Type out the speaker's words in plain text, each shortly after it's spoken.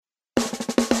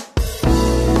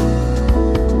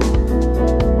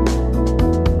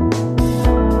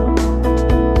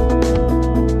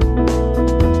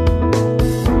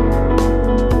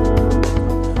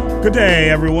Good day,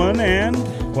 everyone, and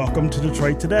welcome to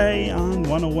Detroit Today on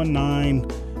 101.9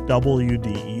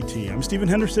 WDET. I'm Stephen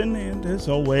Henderson, and as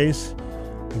always,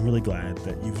 I'm really glad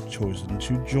that you've chosen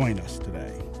to join us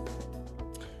today.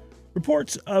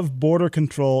 Reports of border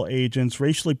control agents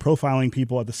racially profiling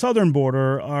people at the southern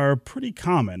border are pretty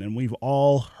common, and we've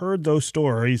all heard those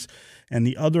stories and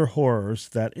the other horrors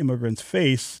that immigrants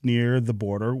face near the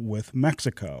border with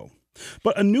Mexico.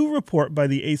 But a new report by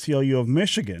the ACLU of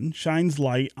Michigan shines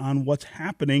light on what's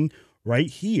happening right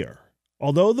here.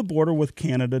 Although the border with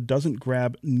Canada doesn't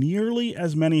grab nearly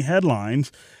as many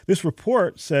headlines, this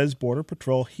report says Border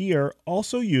Patrol here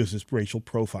also uses racial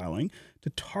profiling to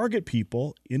target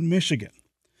people in Michigan.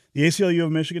 The ACLU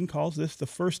of Michigan calls this the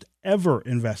first ever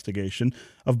investigation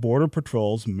of Border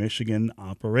Patrol's Michigan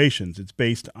operations. It's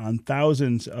based on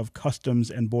thousands of Customs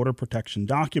and Border Protection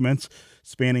documents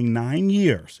spanning 9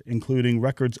 years, including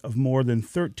records of more than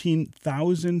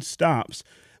 13,000 stops,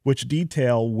 which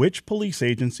detail which police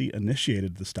agency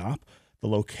initiated the stop, the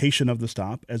location of the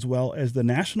stop, as well as the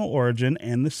national origin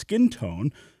and the skin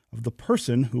tone of the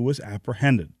person who was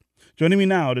apprehended. Joining me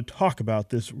now to talk about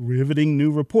this riveting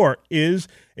new report is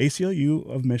ACLU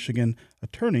of Michigan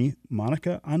attorney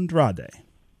Monica Andrade.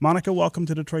 Monica, welcome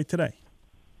to Detroit Today.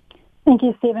 Thank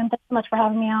you, Stephen. Thanks so much for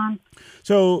having me on.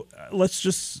 So let's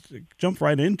just jump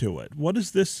right into it. What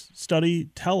does this study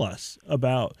tell us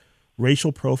about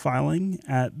racial profiling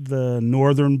at the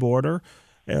northern border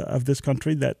of this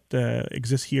country that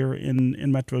exists here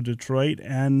in Metro Detroit,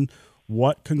 and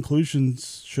what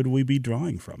conclusions should we be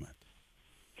drawing from it?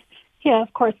 Yeah,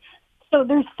 of course. So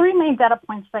there's three main data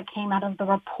points that came out of the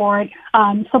report.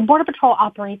 So Border Patrol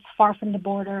operates far from the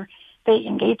border. They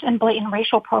engage in blatant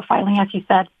racial profiling, as you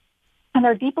said, and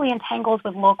they're deeply entangled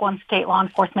with local and state law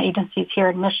enforcement agencies here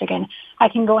in Michigan. I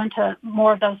can go into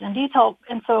more of those in detail.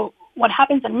 And so what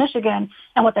happens in Michigan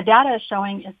and what the data is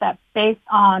showing is that based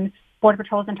on Border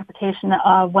Patrol's interpretation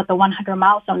of what the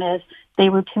 100-mile zone is, they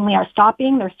routinely are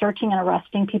stopping, they're searching and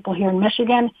arresting people here in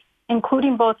Michigan,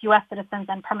 including both U.S. citizens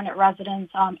and permanent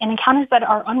residents, in encounters that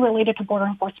are unrelated to border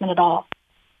enforcement at all.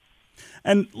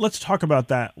 And let's talk about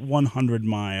that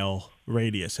 100-mile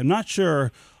radius. I'm not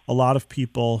sure a lot of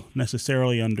people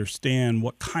necessarily understand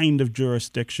what kind of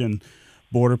jurisdiction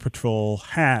Border Patrol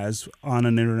has on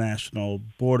an international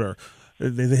border.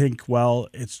 They think, well,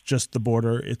 it's just the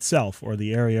border itself or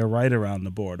the area right around the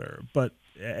border. But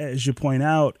as you point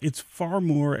out, it's far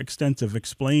more extensive.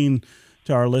 Explain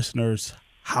to our listeners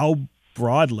how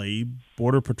broadly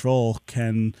Border Patrol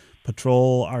can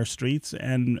patrol our streets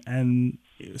and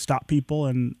stop people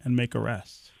and make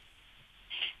arrests.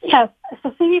 Yes,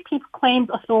 so CBP claims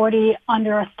authority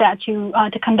under a statute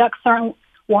to conduct certain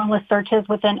warrantless searches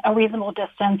within a reasonable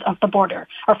distance of the border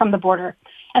or from the border.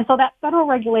 And so that federal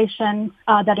regulation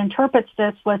that interprets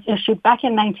this was issued back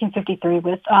in 1953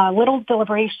 with little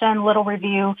deliberation, little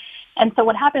review. And so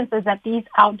what happens is that these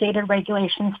outdated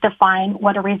regulations define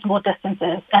what a reasonable distance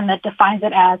is, and that defines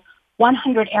it as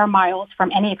 100 air miles from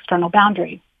any external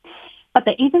boundary. But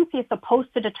the agency is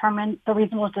supposed to determine the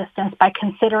reasonable distance by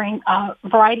considering a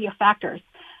variety of factors.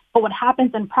 But what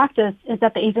happens in practice is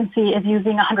that the agency is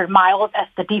using 100 miles as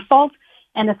the default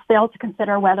and has failed to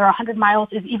consider whether 100 miles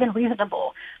is even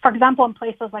reasonable. For example, in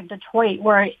places like Detroit,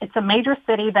 where it's a major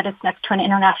city that is next to an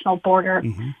international border.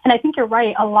 Mm-hmm. And I think you're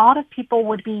right. A lot of people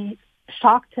would be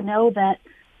shocked to know that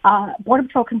Border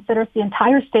Patrol considers the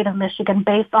entire state of Michigan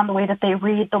based on the way that they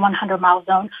read the 100-mile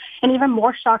zone, and even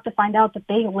more shocked to find out that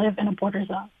they live in a border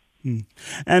zone.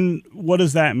 And what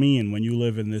does that mean when you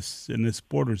live in this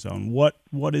border zone?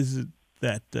 What is it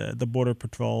that the Border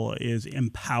Patrol is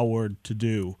empowered to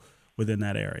do within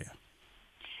that area?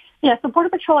 Yeah, so Border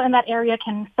Patrol in that area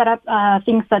can set up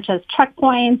things such as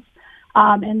checkpoints,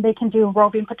 and they can do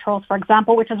roving patrols, for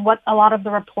example, which is what a lot of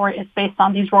the report is based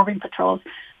on, these roving patrols.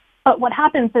 But what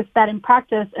happens is that in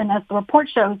practice, and as the report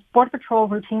shows, Border Patrol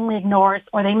routinely ignores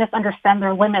or they misunderstand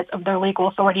their limits of their legal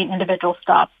authority in individual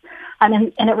stops.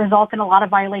 And it results in a lot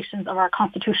of violations of our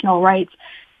constitutional rights.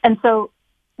 And so,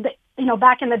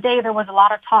 back in the day, there was a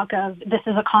lot of talk of this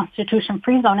is a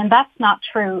constitution-free zone, and that's not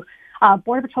true.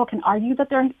 Border Patrol can argue that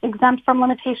they're exempt from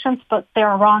limitations, but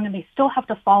they're wrong, and they still have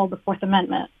to follow the Fourth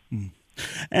Amendment.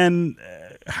 And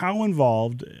how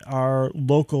involved are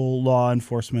local law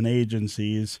enforcement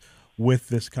agencies with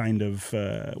this kind of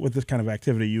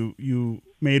activity? You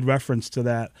made reference to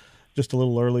that just a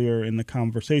little earlier in the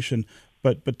conversation,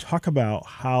 but talk about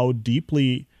how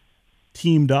deeply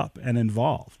teamed up and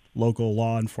involved local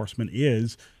law enforcement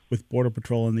is with Border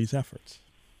Patrol in these efforts.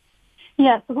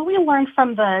 Yeah, so what we learned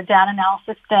from the data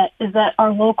analysis is that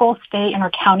our local, state, and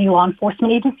our county law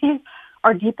enforcement agencies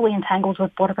are deeply entangled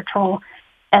with Border Patrol.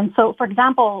 And so, for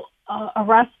example,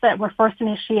 arrests that were first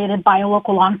initiated by a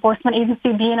local law enforcement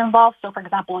agency being involved, so for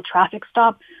example, a traffic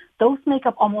stop, those make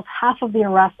up almost half of the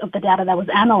arrests of the data that was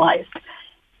analyzed.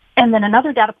 And then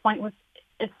another data point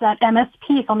is that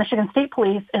MSP, so Michigan State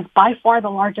Police, is by far the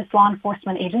largest law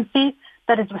enforcement agency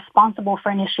that is responsible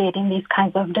for initiating these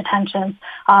kinds of detentions,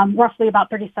 roughly about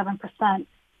 37%,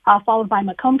 followed by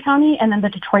Macomb County and then the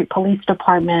Detroit Police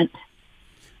Department.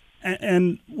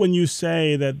 And when you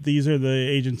say that these are the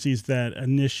agencies that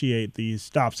initiate these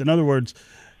stops, in other words,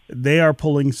 they are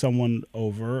pulling someone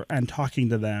over and talking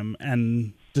to them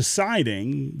and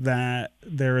deciding that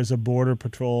there is a Border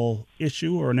Patrol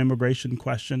issue or an immigration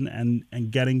question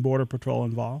and getting Border Patrol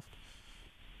involved?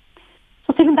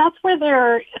 So, Stephen, that's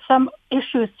where some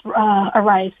issues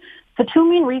arise. The two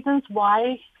main reasons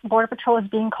why Border Patrol is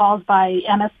being called by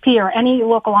MSP or any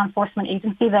local law enforcement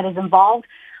agency that is involved,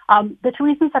 the two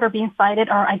reasons that are being cited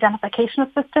are identification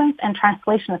assistance and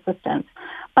translation assistance.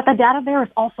 But the data there is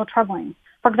also troubling.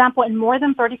 For example, in more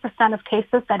than 30% of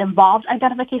cases that involved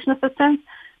identification assistance,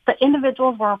 the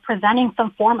individuals were presenting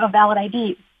some form of valid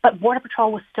ID, but Border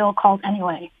Patrol was still called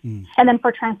anyway. And then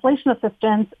for translation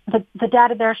assistance, the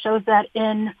data there shows that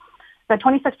in the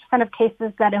 26% of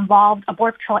cases that involved a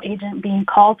Border Patrol agent being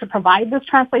called to provide this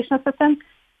translation assistance,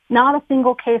 not a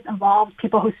single case involved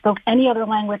people who spoke any other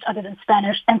language other than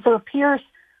Spanish. And so it appears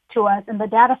to us, and the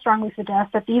data strongly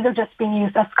suggests, that these are just being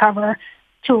used as cover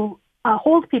to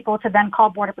hold people to then call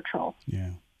Border Patrol.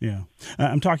 Yeah.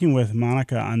 I'm talking with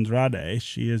Monica Andrade.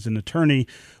 She is an attorney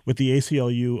with the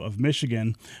ACLU of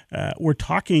Michigan. We're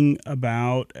talking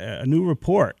about a new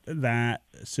report that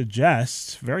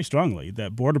suggests very strongly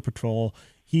that Border Patrol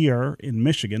here in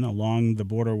Michigan, along the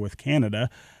border with Canada,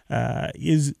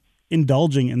 is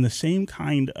indulging in the same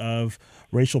kind of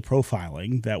racial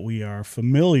profiling that we are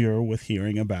familiar with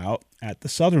hearing about at the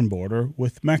southern border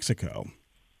with Mexico.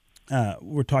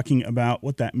 We're talking about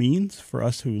what that means for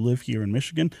us who live here in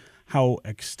Michigan, how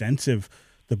extensive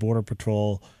the Border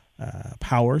Patrol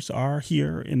powers are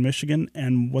here in Michigan,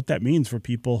 and what that means for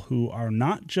people who are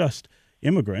not just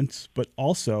immigrants, but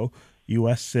also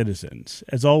U.S. citizens.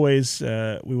 As always,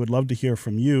 we would love to hear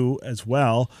from you as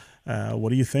well. What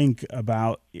do you think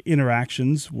about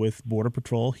interactions with Border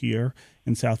Patrol here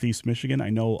in Southeast Michigan? I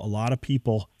know a lot of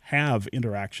people have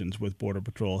interactions with Border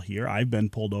Patrol here. I've been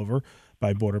pulled over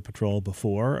by Border Patrol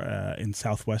before in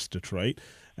Southwest Detroit.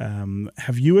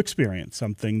 Have you experienced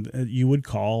something that you would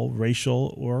call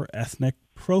racial or ethnic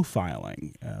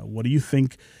profiling? What do you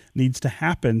think needs to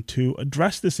happen to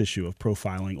address this issue of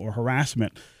profiling or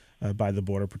harassment by the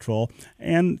Border Patrol?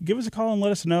 And give us a call and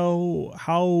let us know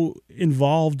how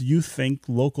involved you think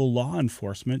local law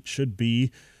enforcement should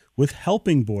be with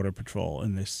helping Border Patrol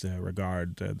in this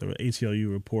regard. The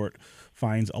ACLU report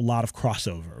finds a lot of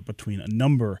crossover between a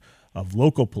number of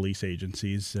local police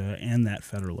agencies and that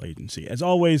federal agency. As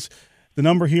always, the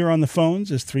number here on the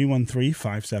phones is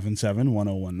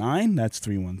 313-577-1019. That's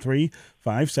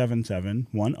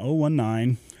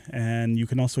 313-577-1019. And you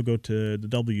can also go to the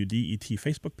WDET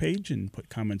Facebook page and put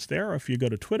comments there. Or if you go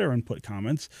to Twitter and put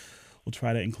comments, we'll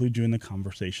try to include you in the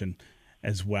conversation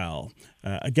as well.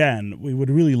 Again, we would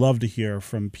really love to hear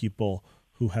from people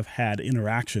who have had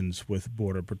interactions with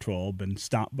Border Patrol, been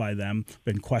stopped by them,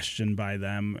 been questioned by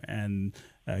them, and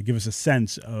give us a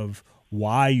sense of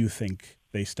why you think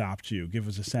they stopped you. Give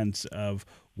us a sense of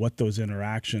what those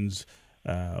interactions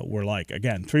were like.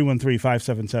 Again,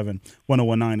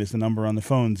 313-577-1019 is the number on the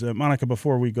phones. Monica,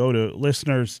 before we go to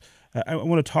listeners, I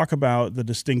want to talk about the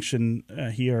distinction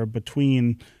here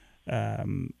between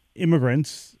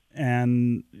immigrants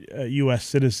and U.S.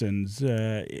 citizens.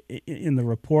 In the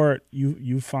report,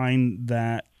 you find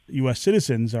that U.S.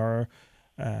 citizens are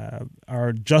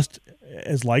just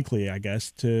as likely, I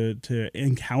guess, to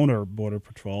encounter Border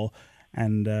Patrol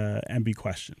and be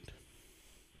questioned.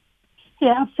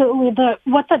 Yeah, absolutely.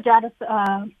 What the data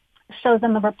shows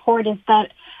in the report is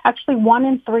that actually 1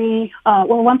 in 3,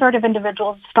 one-third of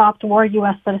individuals stopped were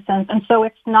U.S. citizens. And so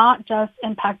it's not just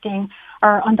impacting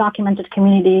our undocumented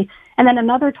community. And then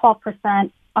another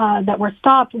 12% that were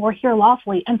stopped were here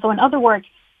lawfully. And so in other words,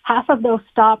 half of those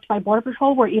stopped by Border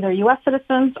Patrol were either U.S.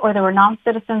 citizens or they were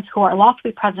non-citizens who are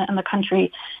lawfully present in the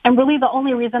country. And really the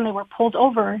only reason they were pulled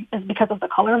over is because of the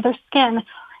color of their skin,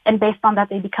 and based on that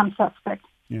they become suspect.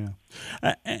 Yeah.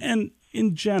 And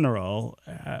in general,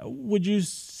 would you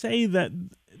say that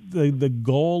the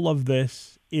goal of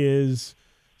this is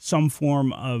some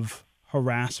form of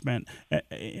harassment?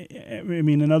 I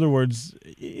mean, in other words,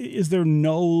 is there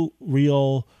no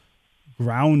real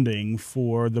grounding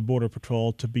for the Border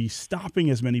Patrol to be stopping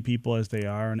as many people as they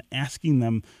are and asking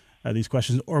them these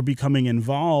questions, or becoming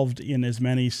involved in as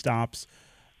many stops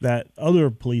that other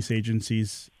police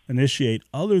agencies initiate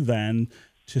other than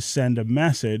to send a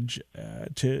message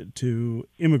to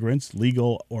immigrants,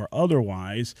 legal or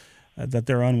otherwise, that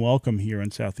they're unwelcome here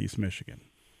in Southeast Michigan?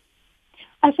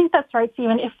 I think that's right,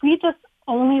 Stephen. If we just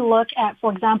only look at,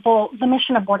 for example, the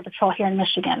mission of Border Patrol here in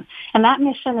Michigan, and that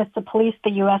mission is to police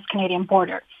the U.S.-Canadian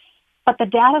border. But the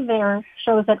data there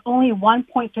shows that only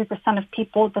 1.3% of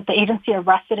people that the agency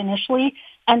arrested initially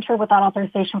enter without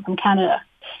authorization from Canada.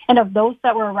 And of those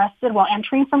that were arrested while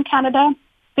entering from Canada,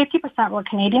 50% were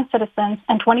Canadian citizens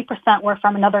and 20% were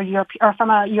from another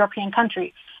a European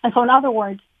country. And so in other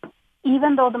words,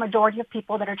 even though the majority of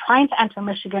people that are trying to enter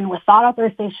Michigan without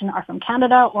authorization are from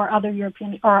Canada or other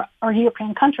European or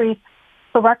European countries,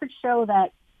 the records show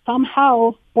that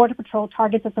somehow Border Patrol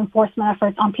targets its enforcement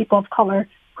efforts on people of color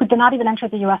who did not even enter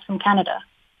the U.S. from Canada.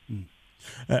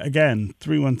 Again,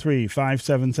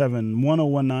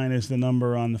 313-577-1019 is the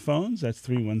number on the phones. That's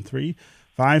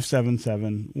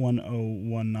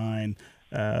 313-577-1019.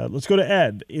 Let's go to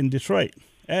Ed in Detroit.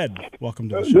 Ed, welcome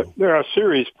to the show. There are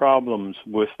serious problems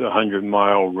with the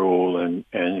 100-mile rule, and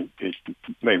it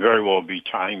may very well be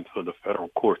time for the federal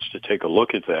courts to take a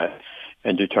look at that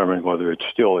and determine whether it's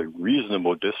still a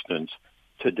reasonable distance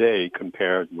today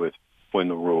compared with when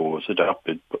the rule was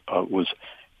adopted, was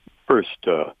first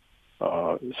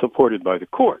supported by the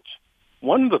courts.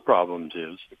 One of the problems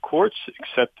is the courts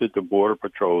accepted the Border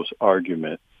Patrol's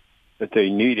argument that they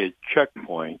needed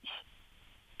checkpoints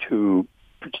to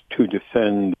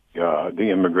defend the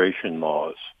immigration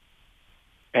laws.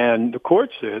 And the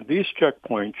court said these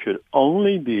checkpoints should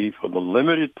only be for the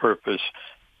limited purpose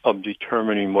of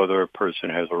determining whether a person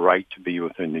has a right to be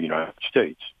within the United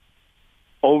States.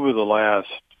 Over the last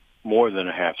more than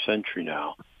a half century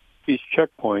now, these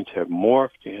checkpoints have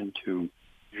morphed into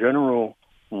general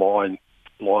law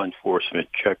enforcement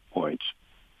checkpoints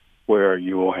where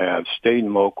you will have state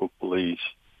and local police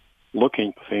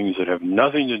looking for things that have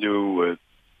nothing to do with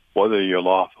whether you're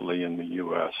lawfully in the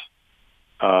U.S.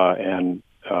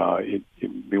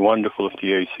 It'd be wonderful if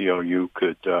the ACLU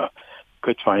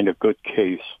could find a good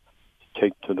case to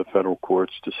take to the federal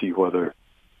courts to see whether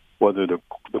the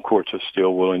courts are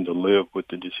still willing to live with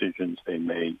the decisions they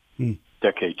made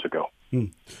decades ago.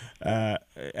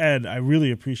 Ed, I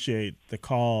really appreciate the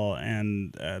call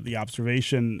and the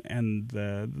observation and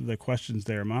the questions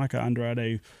there. Monica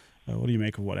Andrade, what do you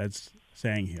make of what Ed's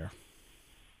saying here?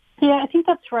 Yeah, I think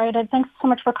that's right. Ed, thanks so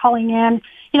much for calling in.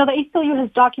 The ACLU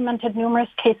has documented numerous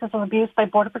cases of abuse by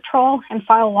Border Patrol and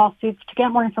filed lawsuits to get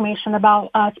more information about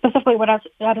specifically what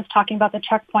Ed is talking about, the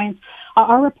checkpoints.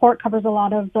 Our report covers a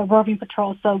lot of the roving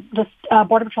patrol, so just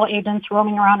Border Patrol agents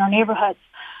roaming around our neighborhoods.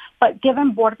 But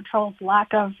given Border Patrol's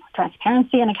lack of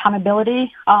transparency and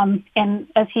accountability, and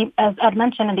as Ed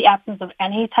mentioned, in the absence of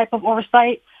any type of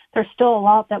oversight, there's still a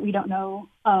lot that we don't know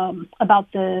about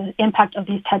the impact of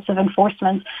these types of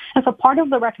enforcements. And so part of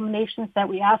the recommendations that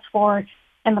we asked for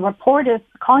in the report is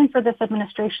calling for this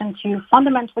administration to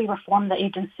fundamentally reform the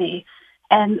agency.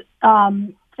 And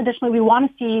additionally, we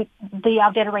want to see the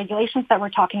outdated regulations that we're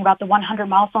talking about, the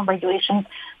 100-mile zone regulations,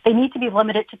 they need to be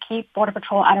limited to keep Border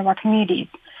Patrol out of our communities.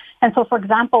 And so, for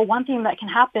example, one thing that can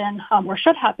happen or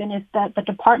should happen is that the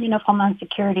Department of Homeland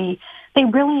Security, they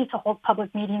really need to hold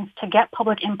public meetings to get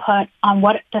public input on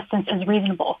what distance is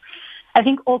reasonable. I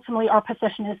think ultimately our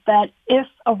position is that if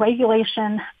a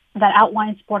regulation that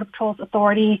outlines Border Patrol's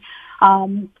authority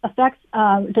affects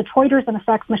Detroiters and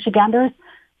affects Michiganders,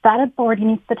 that authority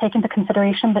needs to take into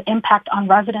consideration the impact on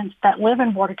residents that live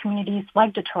in border communities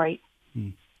like Detroit.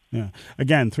 Yeah.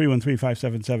 Again,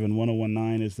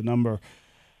 313-577-1019 is the number.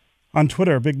 On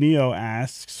Twitter, Big Neo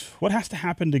asks, what has to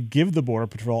happen to give the Border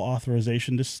Patrol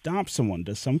authorization to stop someone?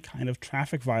 Does some kind of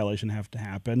traffic violation have to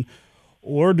happen,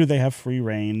 or do they have free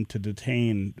reign to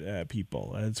detain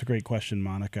people? It's a great question,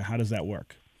 Monica. How does that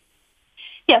work?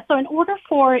 Yeah, so in order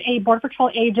for a Border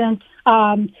Patrol agent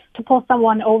to pull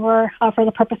someone over for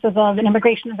the purposes of an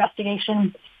immigration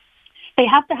investigation, they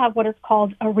have to have what is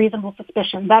called a reasonable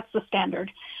suspicion. That's the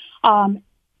standard.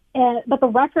 But the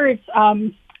records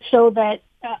show that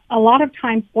a lot of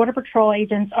times Border Patrol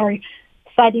agents are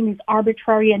citing these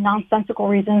arbitrary and nonsensical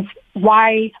reasons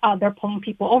why they're pulling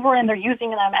people over, and they're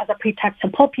using them as a pretext to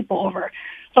pull people over.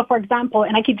 So, for example,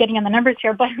 and I keep getting in the numbers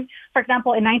here, but for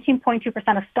example, in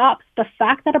 19.2% of stops, the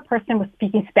fact that a person was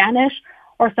speaking Spanish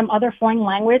or some other foreign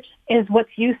language is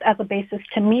what's used as a basis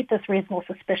to meet this reasonable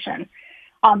suspicion.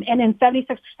 And in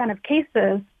 76% of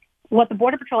cases, what the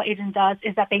Border Patrol agent does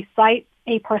is that they cite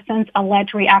a person's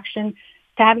alleged reaction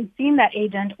to having seen that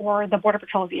agent or the Border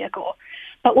Patrol vehicle.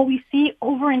 But what we see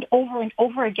over and over and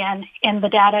over again in the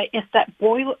data is that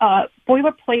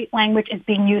boilerplate language is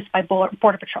being used by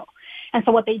Border Patrol. And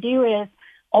so what they do is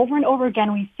over and over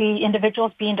again, we see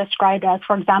individuals being described as,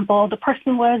 for example, the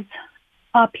person was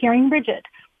appearing rigid.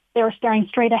 They were staring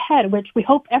straight ahead, which we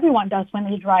hope everyone does when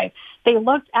they drive. They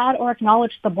looked at or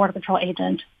acknowledged the Border Patrol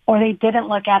agent, or they didn't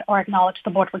look at or acknowledge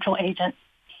the Border Patrol agent.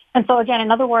 And so again,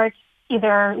 in other words,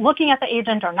 either looking at the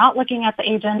agent or not looking at the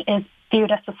agent is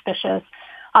viewed as suspicious.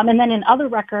 And then in other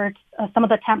records, some of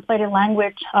the templated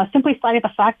language simply cited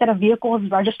the fact that a vehicle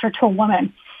is registered to a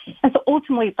woman. And so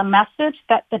ultimately, the message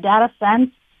that the data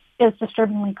sends is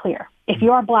disturbingly clear. If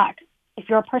you are Black, if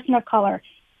you're a person of color,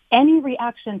 any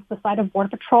reaction to the sight of Border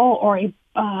Patrol or a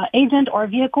agent or a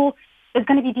vehicle is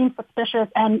going to be deemed suspicious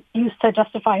and used to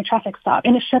justify a traffic stop,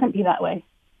 and it shouldn't be that way.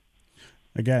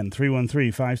 Again,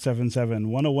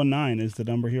 313-577-1019 is the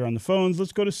number here on the phones.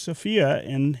 Let's go to Sophia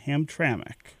in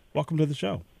Hamtramck. Welcome to the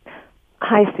show.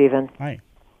 Hi, Stephen. Hi.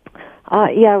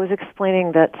 I was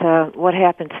explaining that what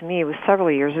happened to me was several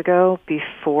years ago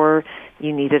before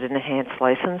you needed an enhanced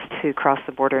license to cross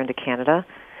the border into Canada.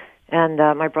 And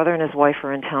my brother and his wife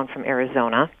are in town from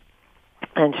Arizona,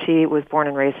 and she was born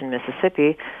and raised in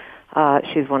Mississippi.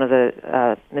 She's one of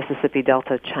the Mississippi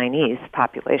Delta Chinese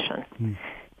population.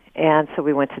 And so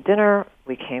we went to dinner,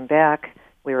 we came back,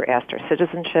 we were asked our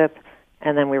citizenship,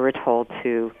 and then we were told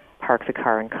to park the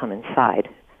car and come inside.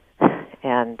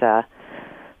 And,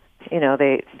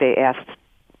 they asked,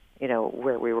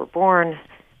 where we were born,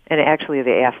 and actually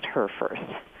they asked her first.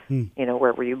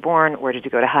 Where were you born, where did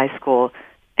you go to high school,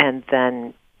 and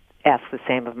then asked the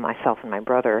same of myself and my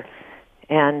brother.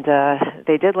 And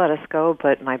they did let us go,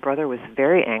 but my brother was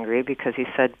very angry because he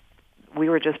said we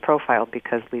were just profiled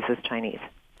because Lisa's Chinese.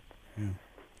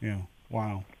 Yeah.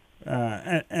 Wow.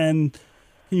 And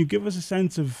can you give us a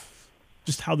sense of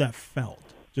just how that felt?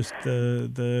 Just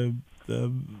the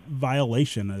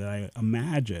violation that I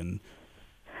imagine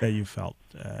that you felt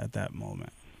at that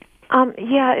moment.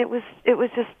 It was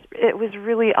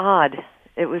really odd.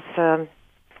 It was,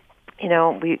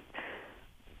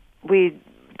 we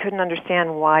couldn't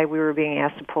understand why we were being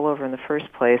asked to pull over in the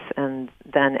first place. And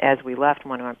then as we left,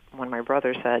 when my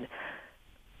brother said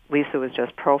Lisa was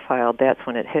just profiled, that's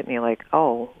when it hit me like,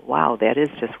 oh, wow, that is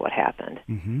just what happened.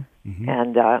 And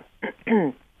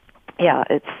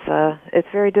it's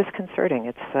very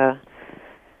disconcerting.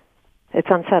 It's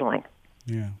unsettling.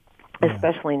 Yeah.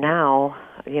 Especially now,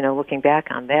 looking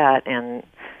back on that, and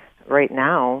right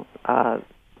now,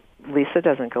 Lisa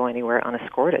doesn't go anywhere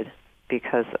unescorted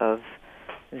because of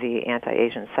the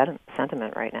anti-Asian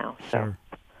sentiment right now. So.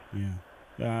 Sure.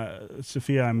 Yeah.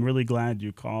 Sophia, I'm really glad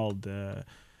you called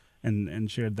and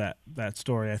shared that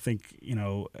story. I think,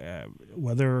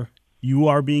 whether you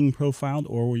are being profiled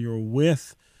or you're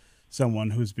with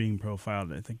someone who's being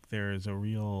profiled, I think there is a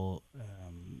real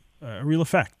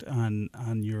effect on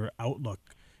your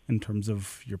outlook in terms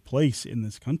of your place in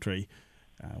this country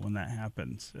when that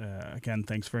happens. Again,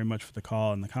 thanks very much for the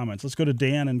call and the comments. Let's go to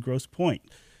Dan in Grosse Pointe.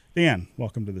 Dan,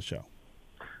 welcome to the show.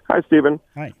 Hi, Stephen.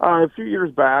 Hi. A few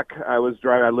years back, I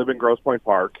live in Grosse Pointe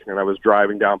Park, and I was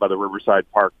driving down by the Riverside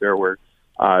Park there where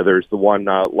there's the one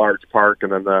large park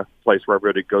and then the place where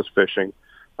everybody goes fishing.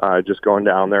 Just going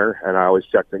down there, and I always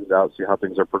check things out, see how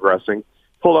things are progressing.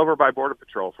 Pulled over by Border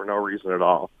Patrol for no reason at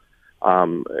all.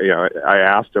 I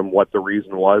asked him what the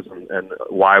reason was and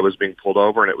why I was being pulled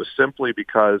over, and it was simply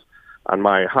because on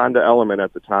my Honda Element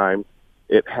at the time,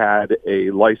 it had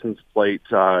a license plate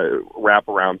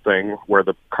wraparound thing where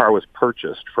the car was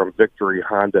purchased from Victory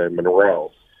Honda in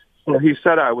Monroe. So he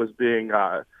said I was being,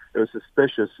 it was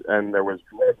suspicious, and there was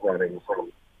drug running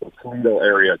from the Toledo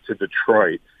area to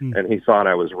Detroit, and he thought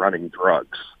I was running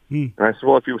drugs. And I said,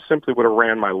 well, if you simply would have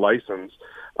ran my license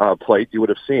plate, you would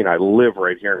have seen I live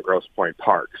right here in Grosse Pointe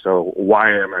Park. So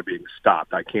why am I being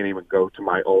stopped? I can't even go to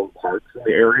my own parks in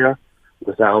the area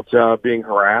without being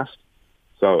harassed.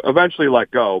 So eventually let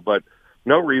go, but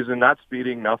no reason, not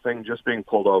speeding, nothing, just being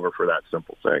pulled over for that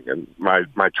simple thing. And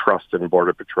my trust in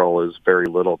Border Patrol is very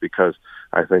little because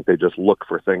I think they just look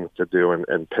for things to do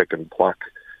and pick and pluck.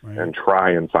 Right. And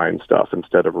try and find stuff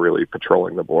instead of really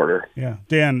patrolling the border. Yeah.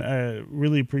 Dan,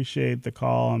 really appreciate the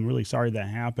call. I'm really sorry that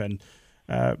happened.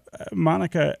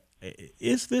 Monica,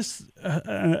 is this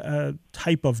a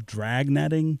type of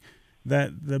drag-netting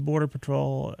that the Border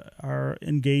Patrol are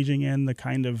engaging in, the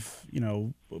kind of,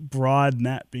 broad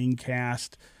net being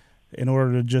cast in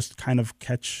order to just kind of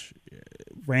catch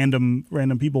random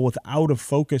people without a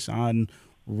focus on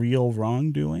real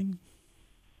wrongdoing?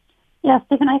 Yeah,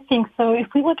 Stephen, I think so. If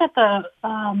we look at the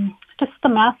just the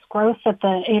mass growth that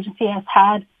the agency has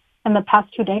had in the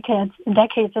past 2 decades,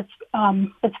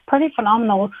 it's pretty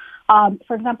phenomenal.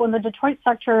 For example, in the Detroit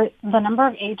sector, the number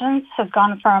of agents has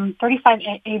gone from 35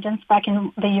 agents back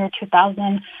in the year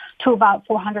 2000 to about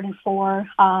 404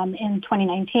 in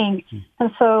 2019.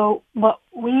 And so what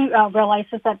we realized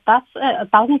is that that's a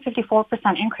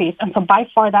 1,054% increase. And so by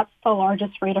far, that's the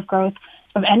largest rate of growth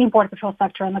of any Border Patrol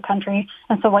sector in the country.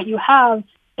 And so what you have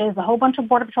is a whole bunch of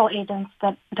Border Patrol agents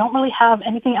that don't really have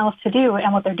anything else to do.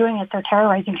 And what they're doing is they're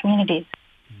terrorizing communities.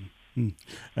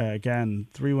 Again,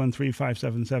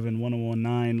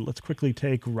 313-577-1019. Let's quickly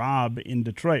take Rob in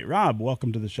Detroit. Rob,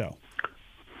 welcome to the show.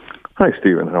 Hi,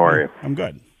 Stephen. How are you? I'm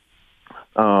good.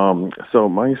 So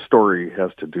my story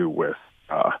has to do with,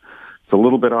 it's a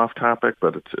little bit off topic,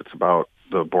 but it's about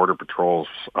the Border Patrol's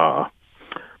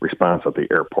response at the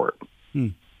airport.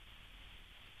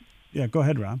 Yeah, go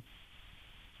ahead, Rob.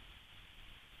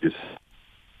 Is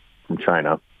from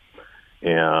China,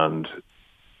 and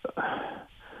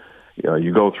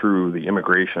you go through the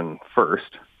immigration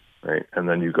first, right, and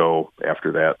then you go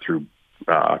after that through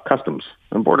Customs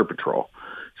and Border Patrol.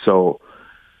 So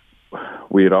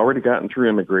we had already gotten through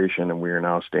immigration, and we are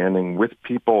now standing with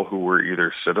people who were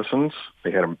either citizens, they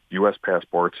had U.S.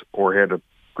 passports, or had a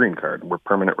green card, were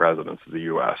permanent residents of the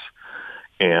U.S.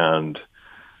 And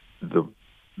the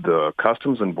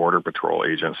Customs and Border Patrol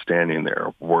agents standing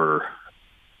there were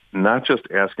not just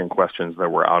asking questions that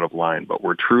were out of line, but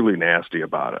were truly nasty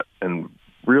about it and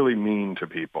really mean to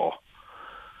people.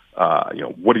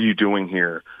 What are you doing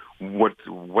here?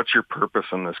 What's your purpose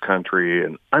in this country?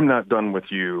 And I'm not done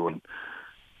with you. And,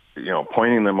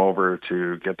 pointing them over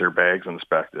to get their bags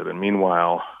inspected. And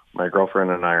meanwhile, my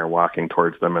girlfriend and I are walking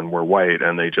towards them, and we're white,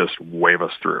 and they just wave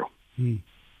us through.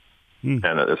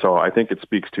 And so I think it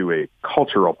speaks to a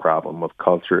cultural problem with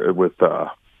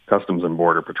Customs and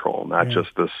Border Patrol, not just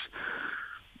this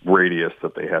radius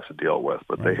that they have to deal with,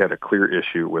 but they had a clear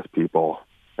issue with people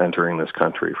entering this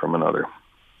country from another.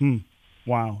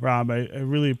 Wow, Rob, I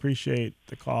really appreciate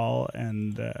the call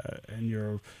and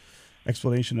your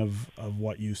explanation of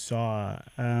what you saw.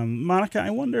 Monica,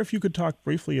 I wonder if you could talk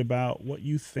briefly about what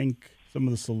you think some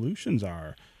of the solutions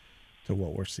are to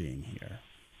what we're seeing here.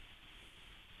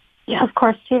 Yeah, of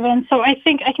course, Stephen. So I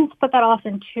think I can split that off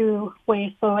in two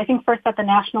ways. So I think first at the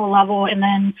national level, and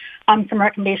then some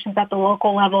recommendations at the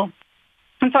local level.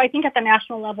 And so I think at the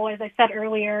national level, as I said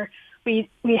earlier, we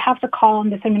have to call on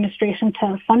this administration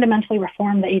to fundamentally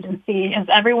reform the agency. As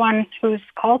everyone who's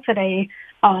called today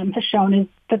has shown, is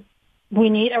that we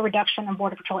need a reduction in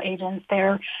Border Patrol agents.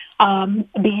 They're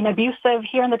being abusive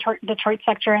here in the Detroit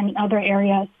sector and in other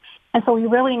areas. And so we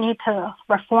really need to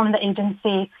reform the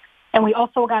agency. And we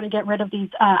also got to get rid of these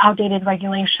outdated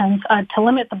regulations to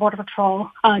limit the Border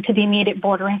Patrol to the immediate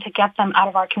bordering, to get them out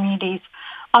of our communities.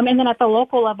 And then at the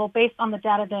local level, based on the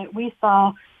data that we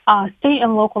saw, state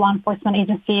and local law enforcement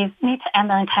agencies need to end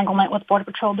their entanglement with Border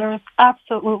Patrol. There is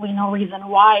absolutely no reason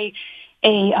why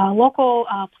a local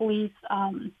police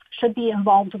should be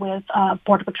involved with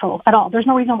Border Patrol at all. There's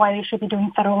no reason why they should be doing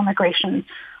federal immigration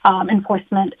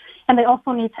enforcement. And they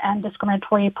also need to end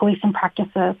discriminatory policing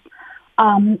practices.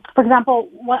 For example,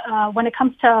 when it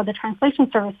comes to the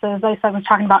translation services, as I was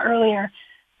talking about earlier,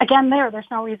 again, there's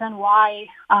no reason why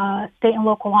state and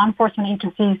local law enforcement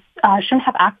agencies shouldn't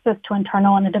have access to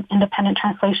internal and independent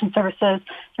translation services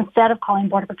instead of calling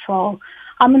Border Patrol.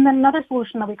 And then another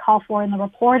solution that we call for in the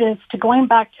report is to going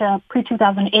back to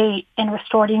pre-2008 and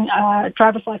restoring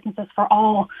driver's licenses for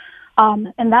all.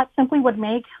 And that simply would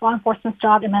make law enforcement's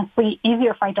job immensely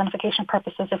easier for identification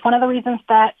purposes. If one of the reasons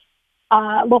that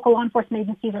local law enforcement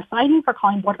agencies are citing for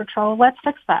calling Border Patrol, let's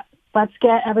fix that. Let's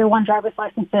get everyone driver's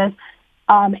licenses.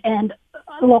 And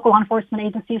local law enforcement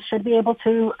agencies should be able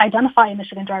to identify a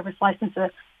Michigan driver's license.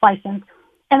 And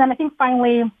then I think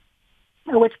finally,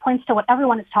 which points to what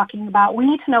everyone is talking about, we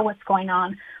need to know what's going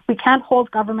on. We can't hold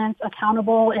governments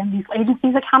accountable and these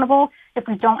agencies accountable if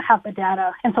we don't have the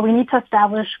data. And so we need to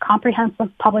establish comprehensive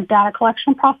public data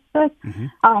collection processes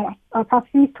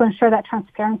to ensure that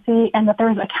transparency and that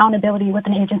there is accountability with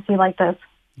an agency like this.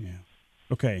 Yeah.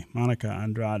 Okay, Monica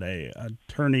Andrade,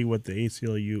 attorney with the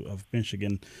ACLU of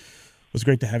Michigan. It was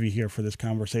great to have you here for this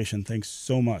conversation. Thanks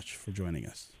so much for joining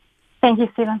us. Thank you,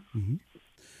 Stephen. Mm-hmm.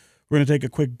 We're going to take a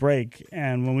quick break,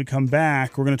 and when we come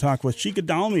back, we're going to talk with Chika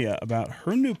Dalmia about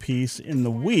her new piece in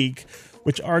The Week,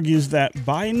 which argues that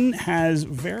Biden has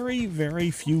very,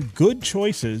 very few good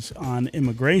choices on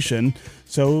immigration,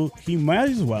 so he might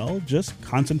as well just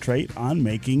concentrate on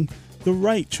making the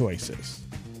right choices.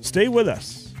 Stay with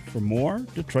us for more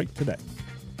Detroit Today.